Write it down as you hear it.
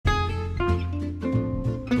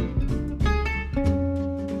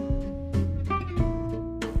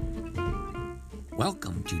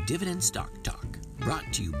Welcome to Dividend Stock Talk,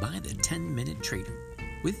 brought to you by the 10-Minute Trader,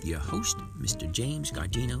 with your host, Mr. James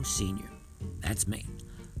Gardino Sr. That's me.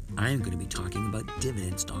 I'm going to be talking about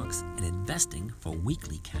dividend stocks and investing for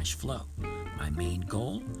weekly cash flow. My main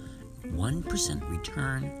goal, 1%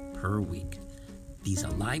 return per week. These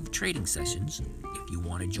are live trading sessions. If you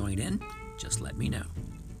want to join in, just let me know.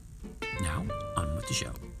 Now, on with the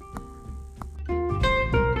show.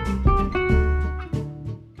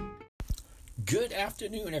 Good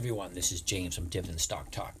afternoon, everyone. This is James from Dividend Stock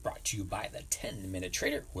Talk, brought to you by the 10-Minute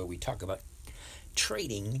Trader, where we talk about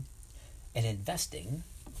trading and investing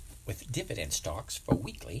with dividend stocks for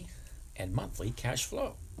weekly and monthly cash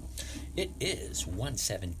flow. It is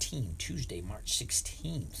 1/17, Tuesday, March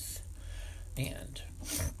 16th. And,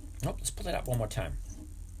 let's pull that up one more time.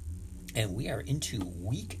 And we are into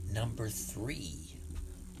week number 3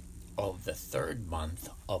 of the third month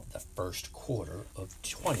of the first quarter of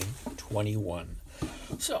 2021.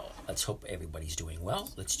 So let's hope everybody's doing well.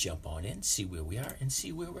 Let's jump on in, see where we are, and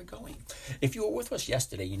see where we're going. If you were with us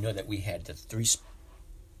yesterday, you know that we had the 3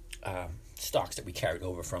 stocks that we carried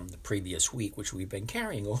over from the previous week, which we've been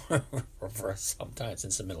carrying over for some time,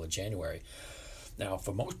 since the middle of January. Now,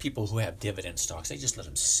 for most people who have dividend stocks, they just let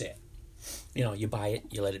them sit. You know, you buy it,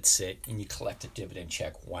 you let it sit, and you collect a dividend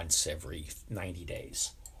check once every 90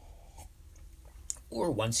 days. Or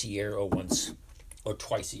once a year, or once or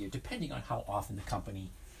twice a year, depending on how often the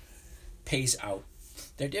company pays out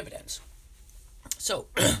their dividends. So,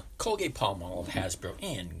 Colgate-Palmolive, Hasbro,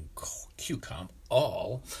 and QCOM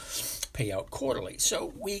all pay out quarterly.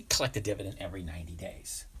 So, we collect a dividend every 90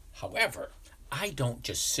 days. However, I don't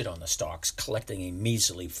just sit on the stocks collecting a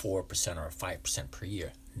measly 4% or 5% per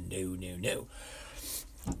year. No.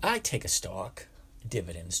 I take a stock,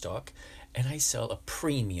 dividend stock, and I sell a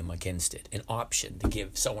premium against it, an option to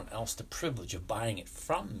give someone else the privilege of buying it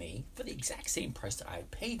from me for the exact same price that I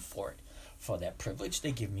paid for it. For that privilege,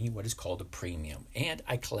 they give me what is called a premium, and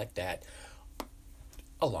I collect that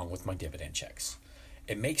along with my dividend checks.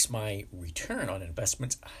 It makes my return on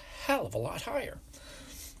investments a hell of a lot higher.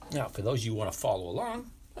 Now, for those of you who want to follow along,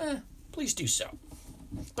 please do so.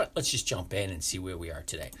 But let's just jump in and see where we are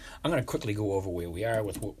today. I'm going to quickly go over where we are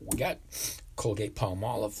with what we got.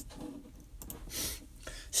 Colgate-Palmolive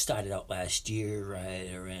started out last year right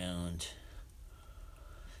around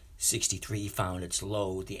 63, found its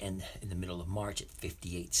low at the end in the middle of March at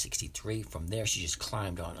 58.63. From there, she just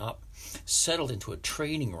climbed on up, settled into a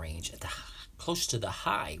trading range at close to the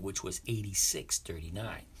high, which was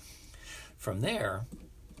 86.39. From there,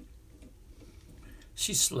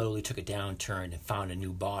 she slowly took a downturn and found a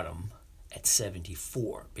new bottom at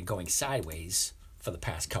 74. Been going sideways for the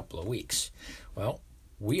past couple of weeks. Well,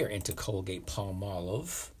 we are into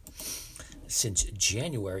Colgate-Palmolive since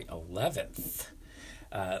January 11th.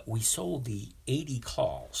 We sold the 80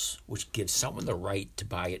 calls, which gives someone the right to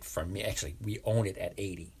buy it from me. Actually, we own it at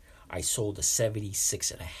 80. I sold the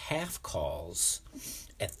 76.5 calls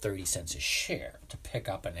at 30 cents a share to pick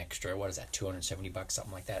up an extra, $270,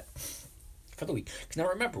 something like that, for the week. Now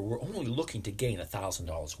remember, we're only looking to gain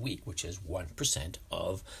 $1,000 a week, which is 1%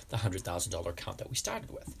 of the $100,000 account that we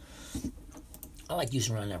started with. I like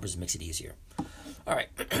using round numbers, it makes it easier. All right,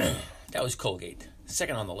 that was Colgate.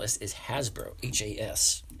 Second on the list is Hasbro,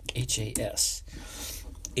 HAS.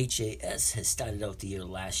 HAS has started out the year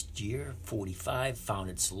last year, 45, found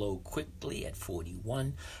its low quickly at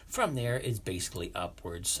 41. From there, it's basically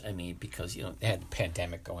upwards. I mean, because, they had the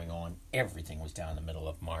pandemic going on. Everything was down in the middle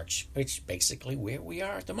of March, which basically where we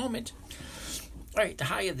are at the moment. All right, the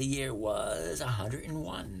high of the year was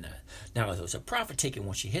 101. Now, there was a profit taken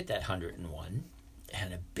once you hit that 101,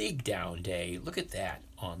 and a big down day. Look at that,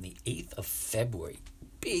 on the 8th of February.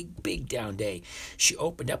 Big down day. She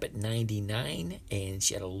opened up at 99, and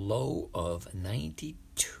she had a low of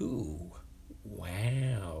 92.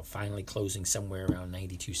 Wow, finally closing somewhere around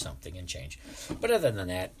 92 something and change. But other than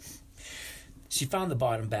that, she found the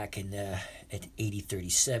bottom back in at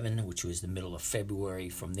 80.37, which was the middle of February.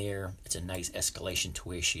 From there, it's a nice escalation to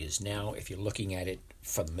where she is now. If you're looking at it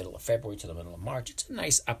from the middle of February to the middle of March, it's a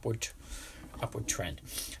nice upward trend.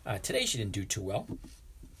 Today, she didn't do too well.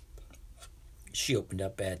 She opened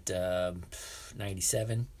up at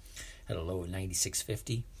 97, had a low of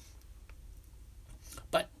 96.50.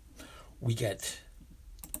 But we got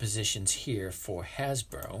positions here for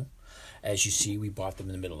Hasbro. As you see, we bought them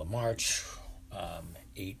in the middle of March.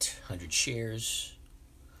 800 shares.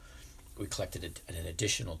 We collected an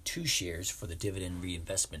additional 2 shares for the dividend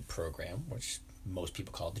reinvestment program, which most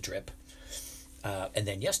people call the DRIP. And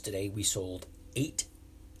then yesterday we sold 8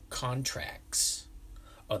 contracts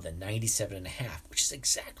of the 97.5, which is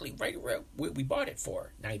exactly right where we bought it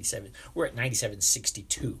for. 97. We're at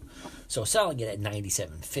 97.62. So selling it at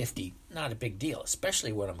 97.50, not a big deal,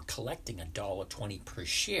 especially when I'm collecting $1.20 per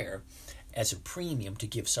share as a premium to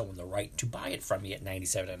give someone the right to buy it from me at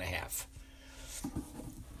 97.5.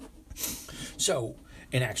 So,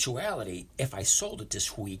 in actuality, if I sold it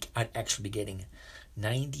this week, I'd actually be getting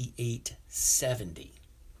 98.70,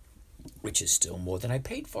 which is still more than I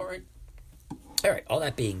paid for it. All right, all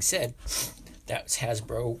that being said, that's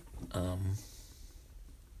Hasbro.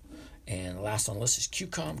 And last on the list is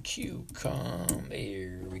QCOM. QCOM,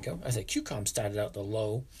 there we go. I said QCOM started out the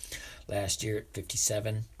low last year at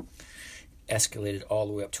 57. Escalated all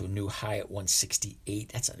the way up to a new high at 168.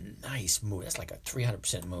 That's a nice move. That's like a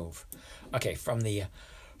 300% move. Okay, from the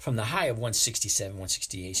high of 167,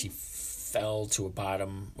 168, she fell to a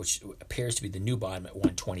bottom, which appears to be the new bottom at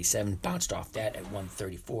 127. Bounced off that at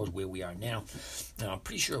 134 is where we are now. Now, I'm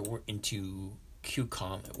pretty sure we're into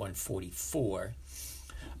QCOM at 144.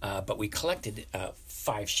 But we collected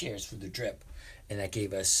 5 shares for the drip, and that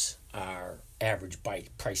gave us our average buy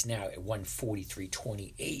price now at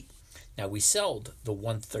 143.28. Now, we sold the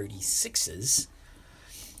 136s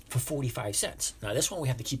for 45 cents. Now, this one we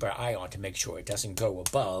have to keep our eye on to make sure it doesn't go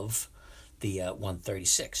above the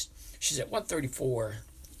 136. She's at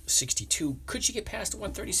 134.62. Could she get past the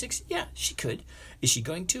 136? Yeah, she could. Is she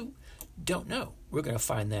going to? Don't know. We're going to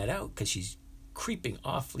find that out because she's creeping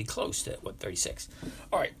awfully close to 136.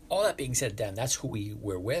 All right, all that being said, Dan, that's who we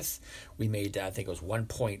were with. We made, I think it was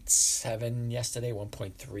 1.7 yesterday,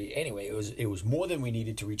 1.3. Anyway, it was more than we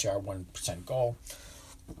needed to reach our 1% goal.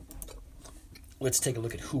 Let's take a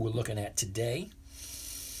look at who we're looking at today.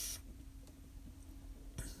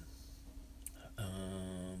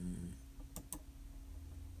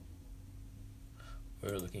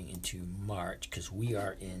 We're looking into March because we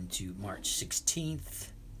are into March 16th.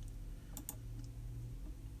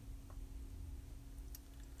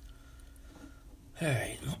 All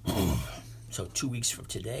right, so 2 weeks from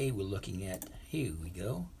today, we're looking at, here we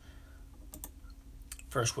go.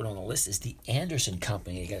 First one on the list is the Anderson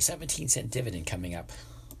Company. They got a 17-cent dividend coming up.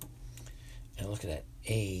 And look at that,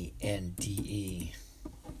 ANDE.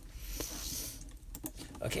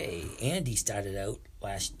 Okay, Andy started out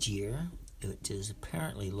last year. It is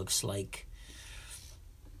apparently looks like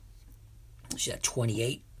she's at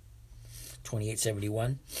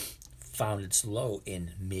 28.71. Found its low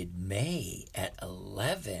in mid-May at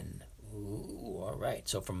 11. Ooh, all right.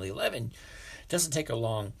 So from the 11, it doesn't take her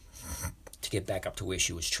long to get back up to where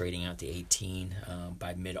she was trading out the 18.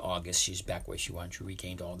 By mid-August, she's back where she wanted. She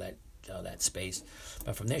regained all that space.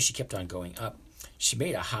 But from there, she kept on going up. She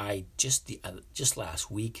made a high just last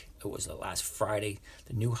week. It was the last Friday.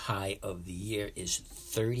 The new high of the year is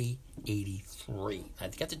 30.83.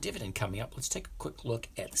 I've got the dividend coming up. Let's take a quick look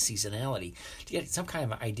at the seasonality to get some kind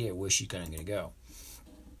of an idea where she's going to go.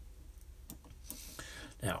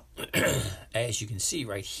 Now, as you can see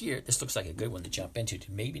right here, this looks like a good one to jump into,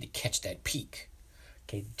 maybe to catch that peak.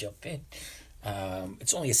 Okay, jump in.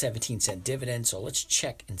 It's only a 17-cent dividend, so let's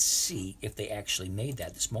check and see if they actually made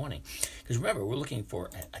that this morning. Because remember, we're looking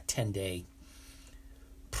for a 10-day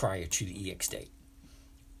prior to the EX date,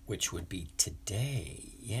 which would be today.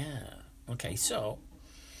 Yeah. Okay, so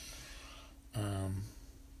the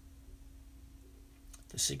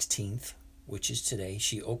 16th, which is today,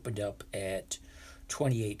 she opened up at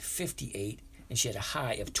 28.58, and she had a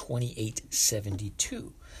high of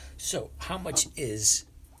 28.72. So how much is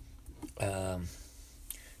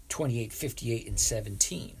 28.58 and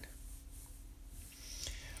 17?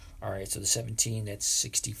 All right, so the 17, that's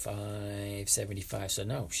 65.75. So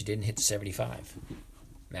no, she didn't hit the 75.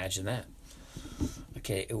 Imagine that.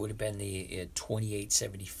 Okay, it would have been the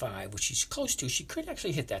 28.75, which she's close to. She could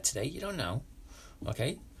actually hit that today. You don't know.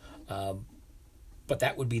 Okay, but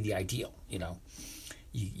that would be the ideal. You know,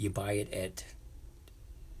 you buy it at,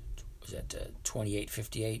 was that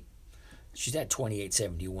 28.58? She's at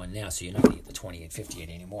 28.71 now, so you're not going to get the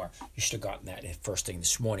 28.58 anymore. You should have gotten that first thing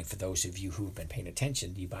this morning. For those of you who've been paying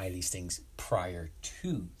attention, you buy these things prior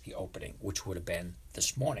to the opening, which would have been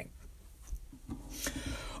this morning.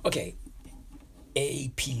 Okay,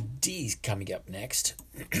 APD's coming up next.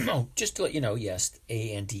 Oh, just to let you know, yes,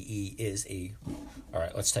 ANDE is a... All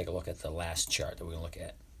right, let's take a look at the last chart that we're going to look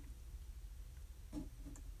at.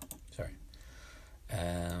 Sorry.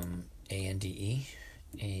 ANDE.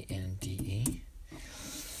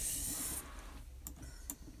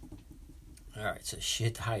 All right, so she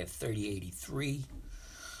hit the high of 30.83.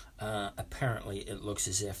 Apparently, it looks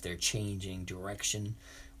as if they're changing direction,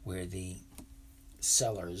 where the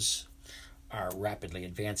sellers are rapidly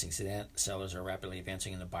advancing. So that sellers are rapidly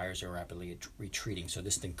advancing and the buyers are rapidly retreating. So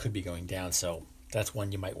this thing could be going down. So that's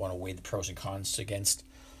one you might want to weigh the pros and cons against.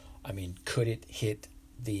 I mean, could it hit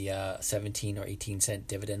the 17 or 18 cent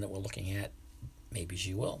dividend that we're looking at? Maybe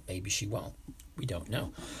she will. Maybe she won't. We don't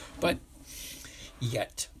know. But you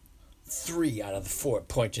got 3 out of the 4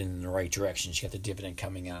 pointing in the right direction. She got the dividend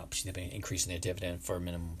coming up. She's been increasing their dividend for a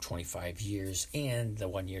minimum 25 years. And the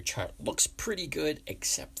 1-year chart looks pretty good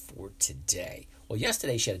except for today. Well,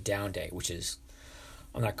 yesterday she had a down day, which is,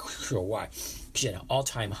 I'm not sure why. She had an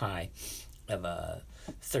all-time high of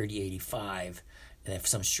 30.85. And for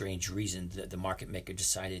some strange reason, the market maker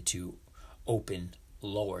decided to open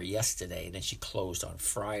lower yesterday than she closed on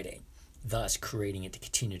Friday, thus creating it to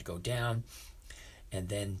continue to go down. And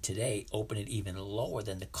then today, open it even lower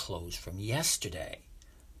than the close from yesterday.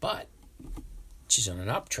 But she's on an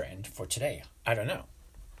uptrend for today. I don't know.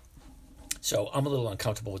 So I'm a little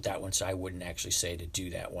uncomfortable with that one, so I wouldn't actually say to do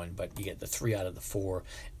that one. But you get the 3 out of the 4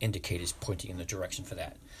 indicators pointing in the direction for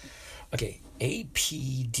that. Okay,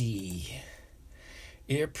 APD,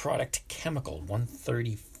 Air Product Chemical,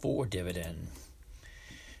 134 dividend.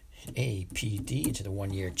 APD into the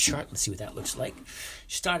 1-year chart. Let's see what that looks like.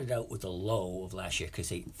 Started out with a low of last year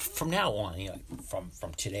because from now on, from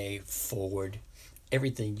today forward,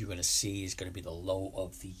 everything you're going to see is going to be the low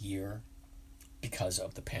of the year because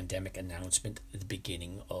of the pandemic announcement at the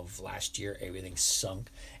beginning of last year. Everything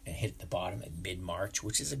sunk and hit the bottom at mid-March,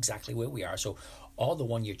 which is exactly where we are. So all the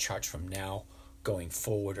 1-year charts from now going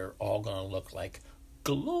forward are all going to look like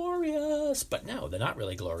glorious, but no, they're not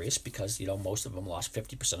really glorious because most of them lost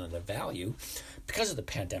 50% of their value because of the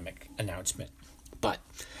pandemic announcement. But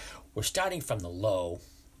we're starting from the low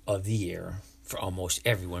of the year for almost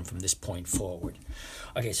everyone from this point forward.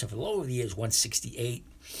 Okay, so for the low of the year is 168.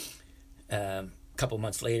 A couple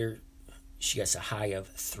months later, she gets a high of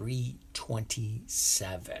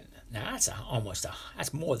 327. Now that's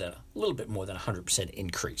that's more than a little bit more than 100%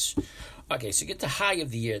 increase. Okay, so you get the high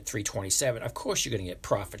of the year at 327. Of course, you're going to get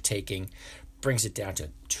profit taking, brings it down to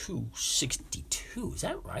 262. Is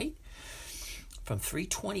that right? From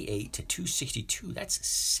 328 to 262. That's a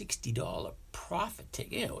 $60 profit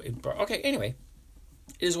taking. Okay. Anyway.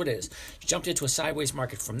 It is what it is. She jumped into a sideways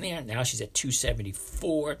market from there. Now she's at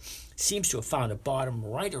 274. Seems to have found a bottom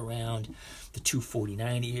right around the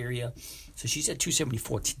 249 area. So she's at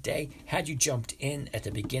 274 today. Had you jumped in at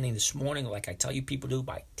the beginning this morning, like I tell you people do,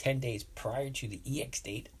 by 10 days prior to the EX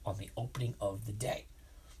date on the opening of the day,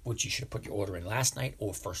 which you should have put your order in last night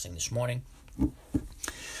or first thing this morning.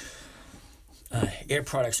 Air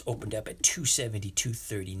Products opened up at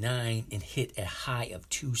 272.39 and hit a high of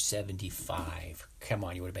 275. Come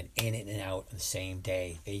on, you would have been in and out on the same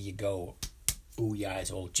day. There you go. Booyah, as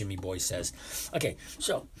old Jimmy Boy says. Okay,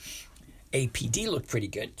 so APD looked pretty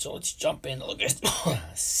good. So let's jump in and look at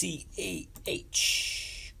CAH,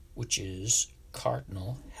 which is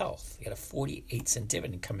Cardinal Health. You got a 48-cent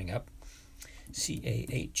dividend coming up.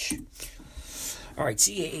 CAH. All right,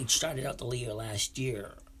 CAH started out the year last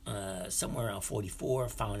year somewhere around 44,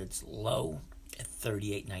 found its low at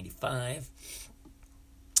 38.95.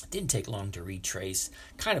 Didn't take long to retrace,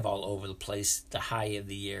 kind of all over the place. The high of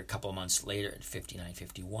the year a couple of months later at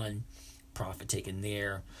 59.51, profit taken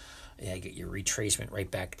there. Yeah, you get your retracement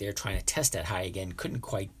right back there, trying to test that high again. Couldn't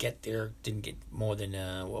quite get there. Didn't get more than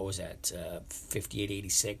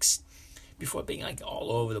 58.86 before being like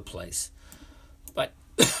all over the place. But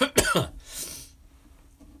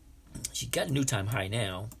she got a new time high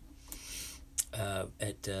now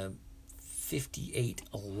at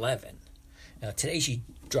 58.11. Now today she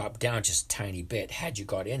dropped down just a tiny bit. Had you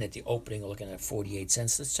got in at the opening, looking at 48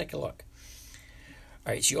 cents, let's take a look.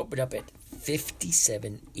 All right, she opened up at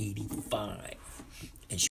 57.85,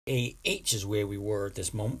 and AH is where we were at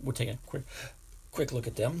this moment. We'll take a quick look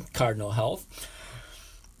at them. Cardinal Health.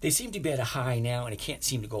 They seem to be at a high now, and it can't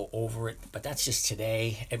seem to go over it, but that's just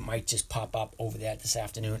today. It might just pop up over that this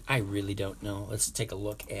afternoon. I really don't know. Let's take a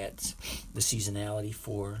look at the seasonality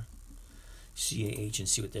for CAH and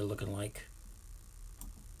see what they're looking like.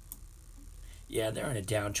 Yeah, they're in a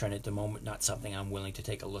downtrend at the moment, not something I'm willing to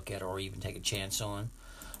take a look at or even take a chance on.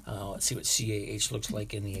 Let's see what CAH looks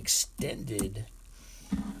like in the extended.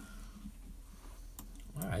 All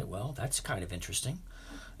right, well, that's kind of interesting.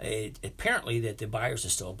 Apparently that the buyers are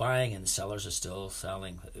still buying and the sellers are still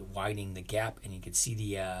selling, widening the gap, and you can see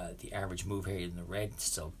the average move here in the red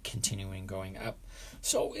still continuing going up.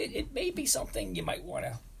 So it may be something you might want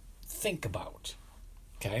to think about,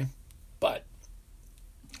 okay? But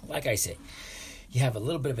like I say, you have a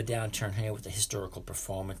little bit of a downturn here with the historical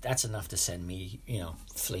performance. That's enough to send me,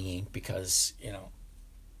 fleeing because,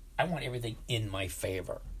 I want everything in my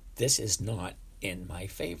favor. this is not in my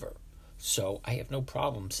favor. So I have no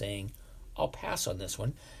problem saying I'll pass on this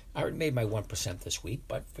one. I already made my 1% this week,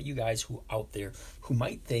 but for you guys who out there who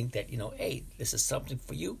might think that, hey, this is something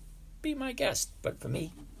for you, be my guest. But for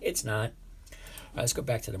me, it's not. All right, let's go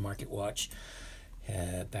back to the market watch.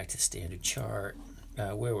 Back to the standard chart.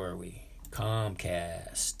 Where were we?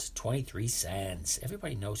 Comcast, 23 cents.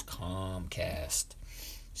 Everybody knows Comcast.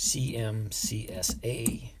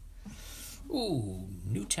 CMCSA. Ooh,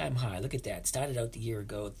 new time high. Look at that. Started out the year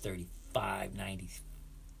ago at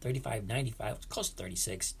 35.95, close to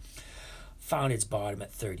 36. Found its bottom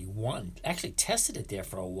at 31. Actually tested it there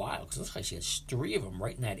for a while because it looks like she has 3 of them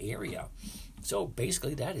right in that area. So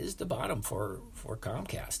basically that is the bottom for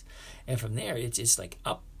Comcast. And from there it's like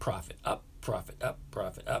up, profit, up, profit, up,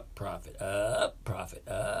 profit, up, profit, up, profit,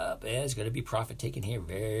 up. And it's going to be profit taken here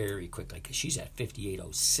very quickly because she's at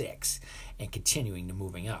 58.06 and continuing to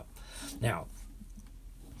moving up. Now,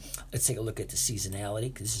 let's take a look at the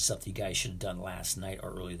seasonality because this is something you guys should have done last night or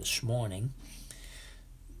early this morning.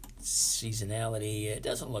 Seasonality, it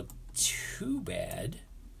doesn't look too bad.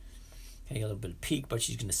 Getting a little bit of peak, but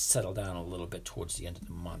she's going to settle down a little bit towards the end of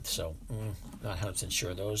the month. So, not 100% sure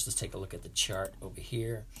of those. Let's take a look at the chart over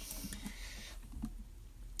here.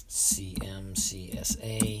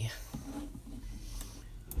 CMCSA.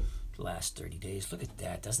 Last 30 days. Look at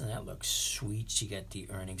that. Doesn't that look sweet? She got the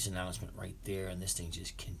earnings announcement right there, and this thing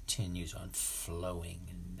just continues on flowing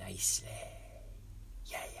nicely.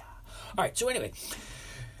 Yeah. All right, so anyway,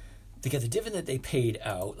 they got the dividend that they paid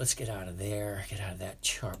out. Let's get out of there. Get out of that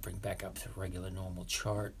chart. Bring back up to the regular normal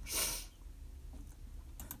chart.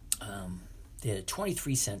 They had a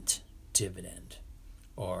 23-cent dividend.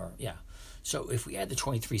 So if we add the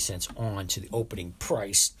 23 cents on to the opening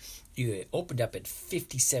price, you opened up at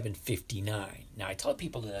 57.59. Now I tell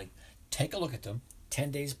people to take a look at them 10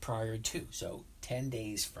 days prior to. So 10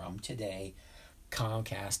 days from today,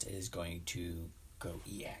 Comcast is going to go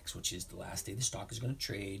EX, which is the last day the stock is going to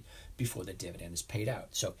trade before the dividend is paid out.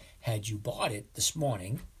 So had you bought it this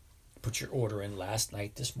morning, put your order in last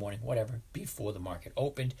night, this morning, whatever, before the market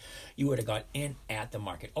opened, you would have got in at the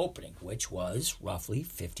market opening, which was roughly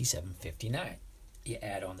 57.59. You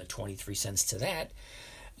add on the 23 cents to that,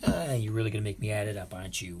 you're really going to make me add it up,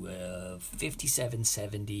 aren't you?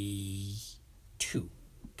 57.72.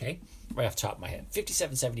 Okay? Right off the top of my head.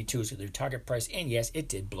 57.72 is their target price, and yes, it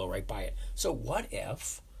did blow right by it. So what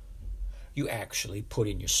if you actually put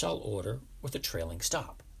in your sell order with a trailing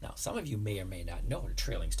stop? Now, some of you may or may not know what a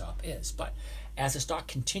trailing stop is, but as the stock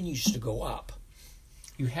continues to go up,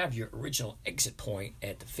 you have your original exit point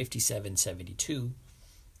at the 57.72,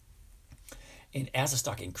 and as the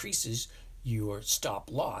stock increases, your stop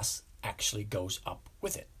loss actually goes up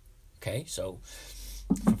with it. Okay, so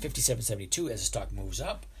from 57.72, as the stock moves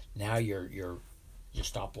up, now your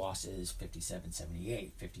stop loss is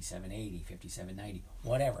 57.78, 57.80, 57.90,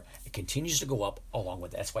 whatever. It continues to go up along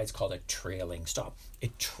with it. That's why it's called a trailing stop.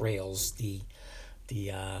 It trails the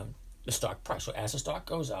stock price. So as the stock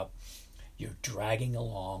goes up, you're dragging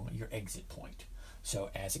along your exit point. So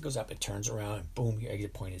as it goes up, it turns around, and boom, your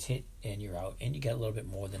exit point is hit, and you're out, and you get a little bit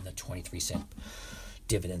more than the 23-cent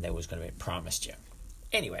dividend that was going to be promised you.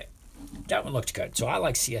 Anyway, that one looked good. So I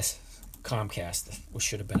like Comcast, which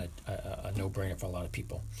should have been a no-brainer for a lot of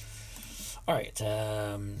people. All right.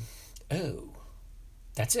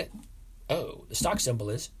 That's it. The stock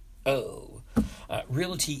symbol is O.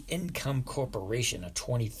 Realty Income Corporation, a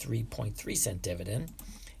 23.3 cent dividend,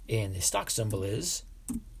 and the stock symbol is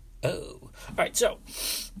O. All right, so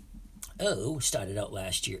O started out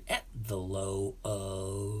last year at the low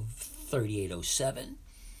of 38.07.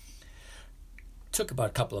 Took about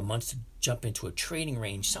a couple of months to jump into a trading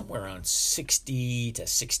range somewhere around 60 to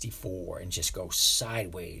 64 and just go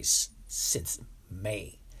sideways since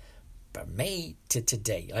May. From May to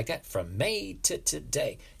today, like that, from May to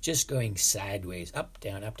today, just going sideways, up,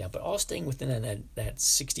 down, but all staying within that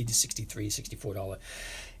 60 to 63, $64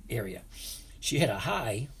 area. She hit a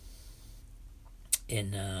high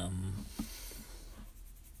in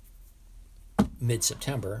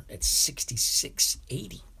mid-September at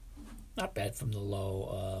 66.80. Not bad from the low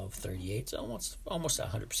of 38. It's almost a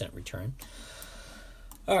 100% return.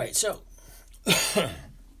 All right, so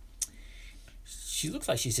she looks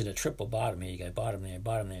like she's in a triple bottom here. You got bottom there,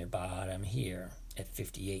 bottom there, bottom here at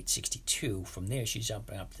 58.62. From there, she's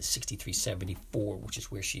jumping up to 63.74, which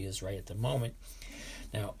is where she is right at the moment.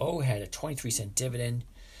 Now, O had a 23-cent dividend.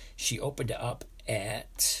 She opened up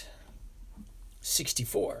at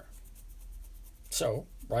 64. So,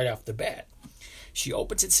 right off the bat, she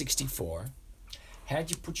opens at 64.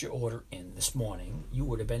 Had you put your order in this morning, you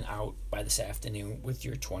would have been out by this afternoon with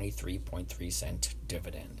your 23.3 cent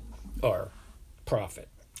dividend. or profit.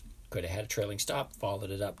 Could have had a trailing stop,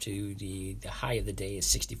 followed it up to the high of the day is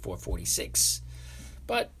 64.46.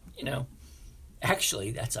 But,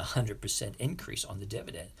 actually that's a 100% increase on the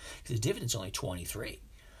dividend, because the dividend's only 23.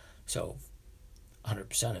 So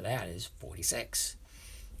 100% of that is 46.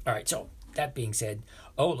 All right, so that being said,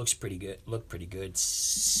 looks pretty good.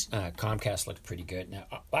 Comcast looked pretty good. Now,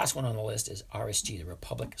 last one on the list is RSG, the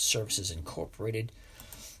Republic Services Incorporated.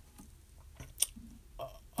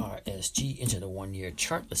 RSG into the 1-year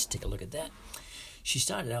chart. Let's take a look at that. She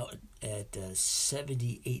started out at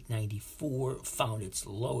 78.94, found its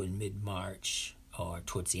low in mid-March, or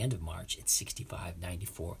towards the end of March, at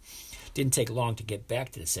 65.94. Didn't take long to get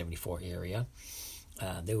back to the 74 area.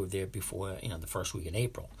 They were there before, the first week in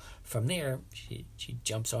April. From there, she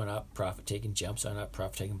jumps on up, profit taking, jumps on up,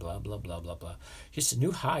 profit taking, blah, blah, blah, blah, blah. Just a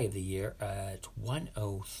new high of the year at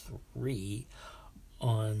 103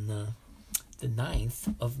 on the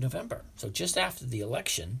 9th of November. So just after the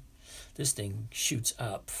election, this thing shoots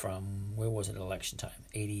up from, where was it at election time?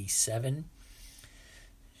 87?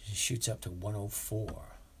 It shoots up to 104.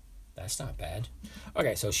 That's not bad.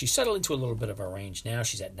 Okay, so she settled into a little bit of a range now.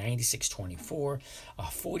 She's at 96.24,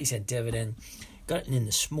 40-cent dividend. Gotten in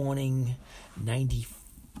this morning,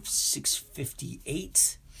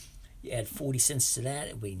 96.58. You add 40 cents to that,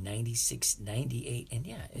 it would be 96.98. And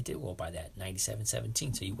yeah, it did well by that,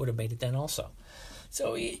 97.17. So you would have made it then also.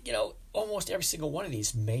 So, almost every single one of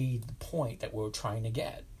these made the point that we're trying to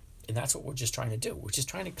get. And that's what we're just trying to do. We're just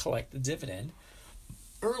trying to collect the dividend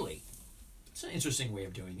early. It's an interesting way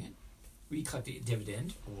of doing it. We collect the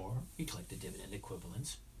dividend, or we collect the dividend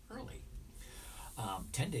equivalents early.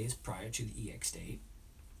 10 days prior to the EX date,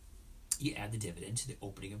 you add the dividend to the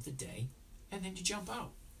opening of the day, and then you jump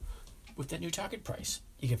out with that new target price.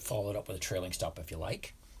 You can follow it up with a trailing stop if you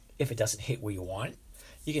like. If it doesn't hit where you want,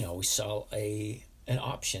 you can always sell an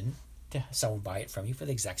option to have someone buy it from you for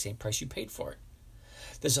the exact same price you paid for it.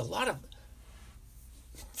 There's a lot of,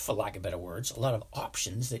 for lack of better words, a lot of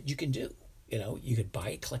options that you can do. You could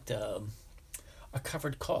buy it, collect a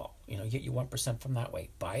covered call. You get your 1% from that way.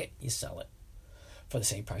 Buy it, you sell it for the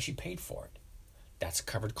same price you paid for it. That's a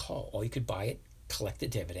covered call. Or you could buy it, collect the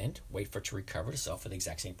dividend, wait for it to recover to sell for the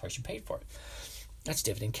exact same price you paid for it. That's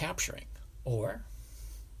dividend capturing. Or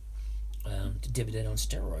the dividend on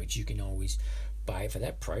steroids. You can always buy it for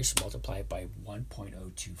that price, multiply it by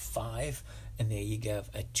 1.025, and there you get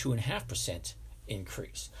a 2.5%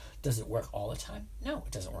 increase. Does it work all the time? No,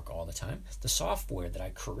 it doesn't work all the time. The software that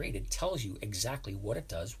I created tells you exactly what it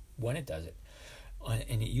does, when it does it,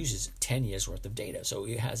 and it uses 10 years worth of data. So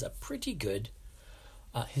it has a pretty good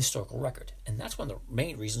historical record. And that's one of the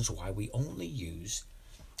main reasons why we only use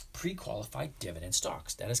pre-qualified dividend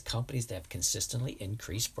stocks. That is companies that have consistently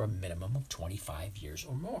increased for a minimum of 25 years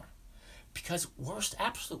or more. Because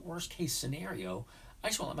absolute worst case scenario, I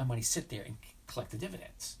just want to let my money sit there and collect the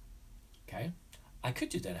dividends. Okay? I could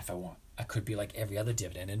do that if I want. I could be like every other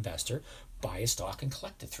dividend investor, buy a stock and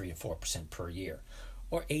collect it 3 or 4% per year.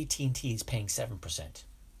 Or AT&T is paying 7%.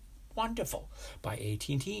 Wonderful. Buy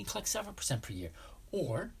AT&T and collect 7% per year.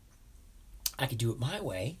 Or I could do it my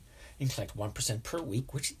way and collect 1% per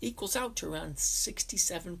week, which equals out to around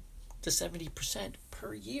 67 to 70%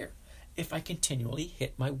 per year if I continually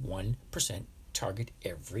hit my 1% target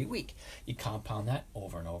every week. You compound that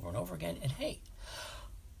over and over and over again, and hey,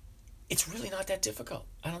 it's really not that difficult.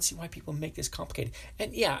 I don't see why people make this complicated.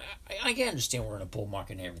 And yeah, I can understand we're in a bull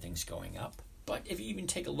market and everything's going up, but if you even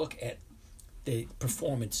take a look at the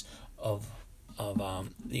performance of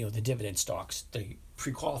the dividend stocks, the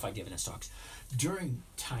pre-qualified dividend stocks, during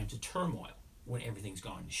times of turmoil when everything's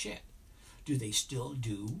gone to shit, do they still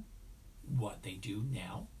do what they do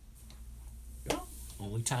now? Well,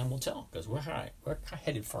 only time will tell, because we're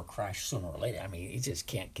headed for a crash sooner or later. I mean, it just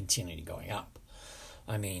can't continue going up.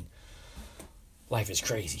 I mean, life is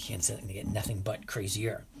crazy, and it's going to get nothing but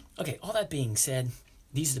crazier. Okay, all that being said,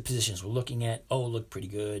 these are the positions we're looking at. Look pretty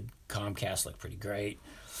good. Comcast looked pretty great.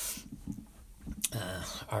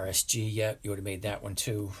 RSG, yeah, you would have made that one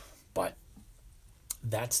too. But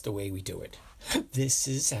that's the way we do it. This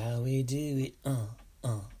is how we do it.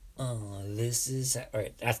 This is how, all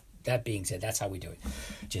right. That being said, that's how we do it.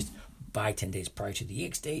 Just buy 10 days prior to the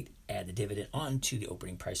EX date, add the dividend onto the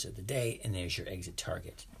opening price of the day, and there's your exit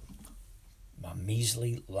target. A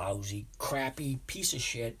measly, lousy, crappy piece of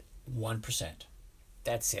shit, 1%.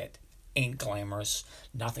 That's it. Ain't glamorous,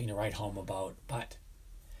 nothing to write home about, but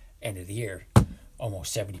end of the year,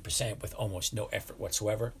 almost 70% with almost no effort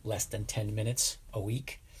whatsoever, less than 10 minutes a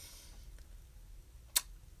week.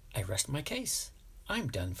 I rest my case. I'm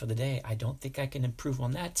done for the day. I don't think I can improve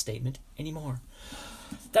on that statement anymore.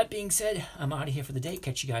 That being said, I'm out of here for the day.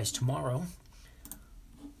 Catch you guys tomorrow.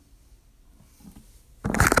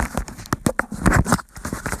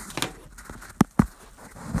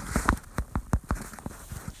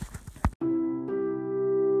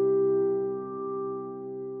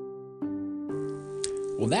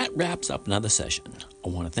 Well, that wraps up another session. I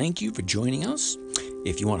want to thank you for joining us.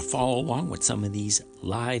 If you want to follow along with some of these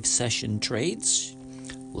live session trades,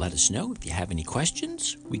 let us know. If you have any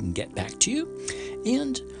questions, we can get back to you.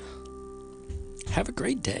 And have a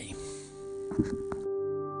great day.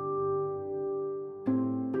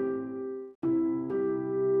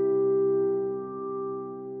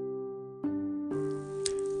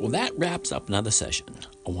 Well, that wraps up another session.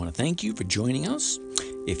 I want to thank you for joining us.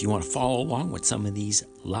 If you want to follow along with some of these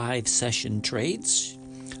live session trades,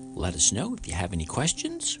 let us know. If you have any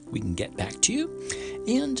questions, we can get back to you.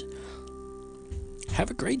 And have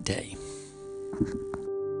a great day.